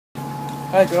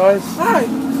Hi guys. Hi.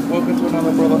 Welcome to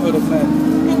another Brotherhood of Men.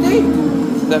 Indeed.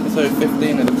 This is episode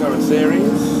 15 of the current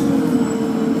series,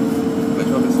 which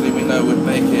obviously we know would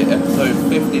make it episode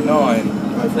 59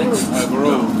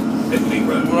 overall.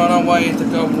 We're on our way to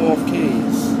Gunwharf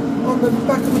Keys. On the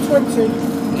back of the 20.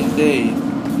 Indeed.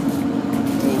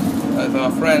 Well, as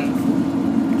our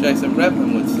friend Jason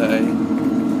Redman would say,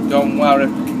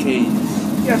 Gunwharf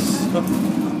Keys. Yes.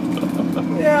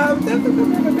 Yeah, I'm never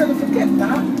going to forget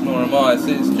that. Nor am I,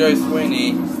 since Joe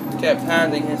Sweeney kept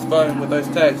handing his phone with those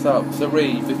texts up to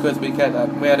read because we had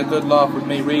a good laugh with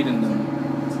me reading them.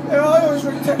 Yeah, I always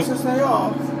read texts as they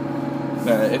are.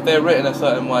 No, if they're written a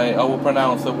certain way, I will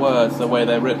pronounce the words the way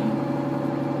they're written.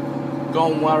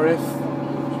 Gunwharf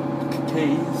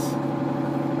Keys.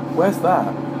 Where's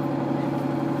that?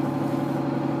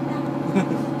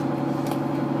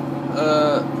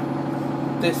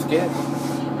 Discus.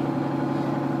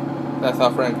 That's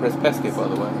our friend Chris Peskett, by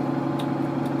the way.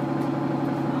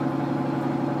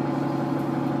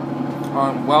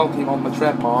 I'm welcome on the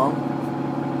tripod.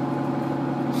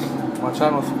 My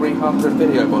channel's 300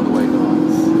 video, by the way,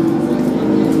 guys.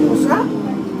 What's that?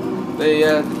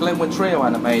 The Glenwood Trio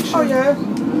animation. Oh, yeah.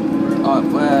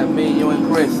 Where me, you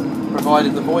and Chris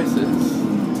provided the voices.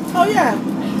 Oh, yeah.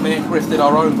 Me and Chris did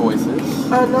our own voices.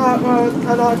 And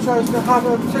I chose to have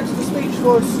a text-to-speech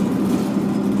voice.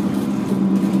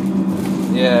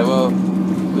 Yeah, well,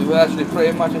 we've actually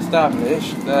pretty much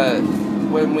established that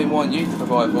when we want you to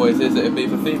provide voices, it would be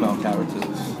for female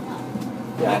characters.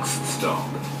 Next stop,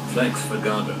 Flex for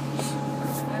Gardens.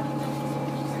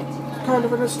 Kind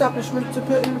of an establishment to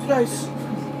put in place.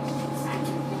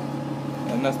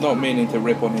 And that's not meaning to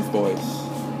rip on his voice.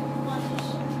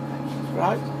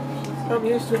 Right. I'm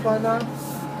used to it by now.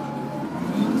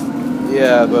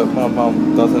 Yeah, but my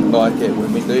mum doesn't like it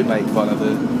when we do make fun of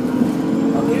it.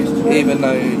 I'm used to it.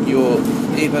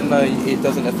 Even though it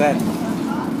doesn't offend.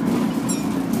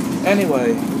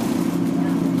 Anyway,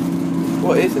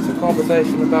 what is this? A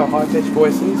conversation about high-pitched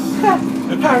voices?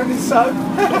 Apparently so.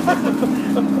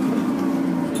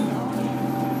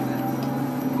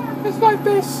 It's like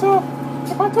this, so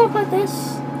if I talk like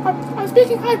this, I'm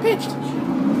speaking high-pitched.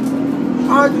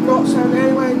 I do not sound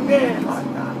anywhere near like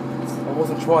that. I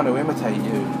wasn't trying to imitate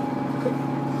you.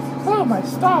 Oh, my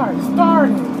stars,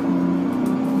 darling.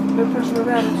 No impression of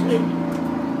reality.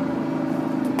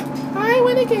 I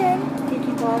win again.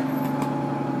 Pinkie Pie.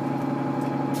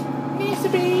 Needs to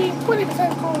be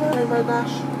 20% cooler. Rainbow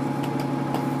Dash.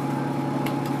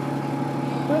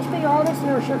 Let's be honest,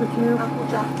 they're a sugar cube.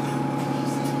 Applejack.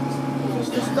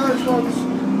 Just those ones.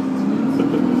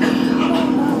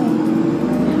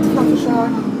 Fluttershy.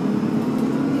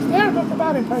 Is there a book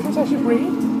about impressions I should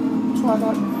read?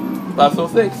 Twilight. That's all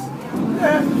 6.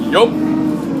 Yeah. Yup.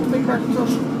 Big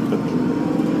Macintosh.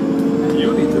 You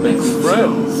need to make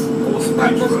friends.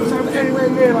 That doesn't sound anywhere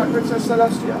near like Princess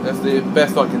Celestia. That's the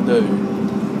best I can do.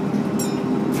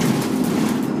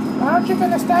 Aren't you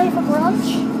gonna stay for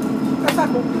brunch? That's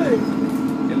Apple Blue.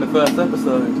 In the first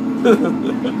episode.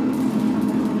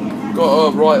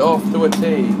 Got her right off to a T.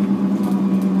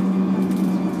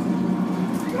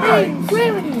 Hey,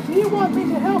 Clarity, do you want me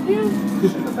to help you?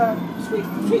 Sugar Bell.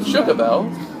 Sweet Sugar Bell?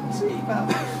 Sweet Bell.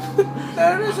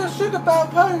 There is a Sugar Bell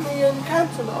pony in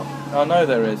Canterlot. I know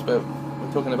there is, but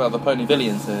we're talking about the Pony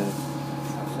Billions here.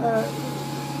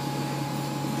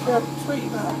 Yeah, Sweetie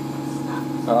Bell.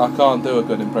 I can't do a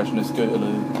good impression of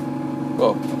Scootaloo.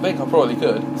 Well, I think I probably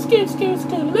could.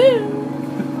 Scootaloo.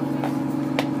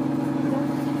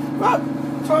 Right,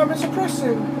 time is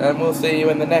pressing. And we'll see you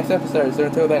in the next episode. So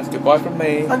until then, it's goodbye from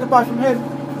me. And goodbye from him.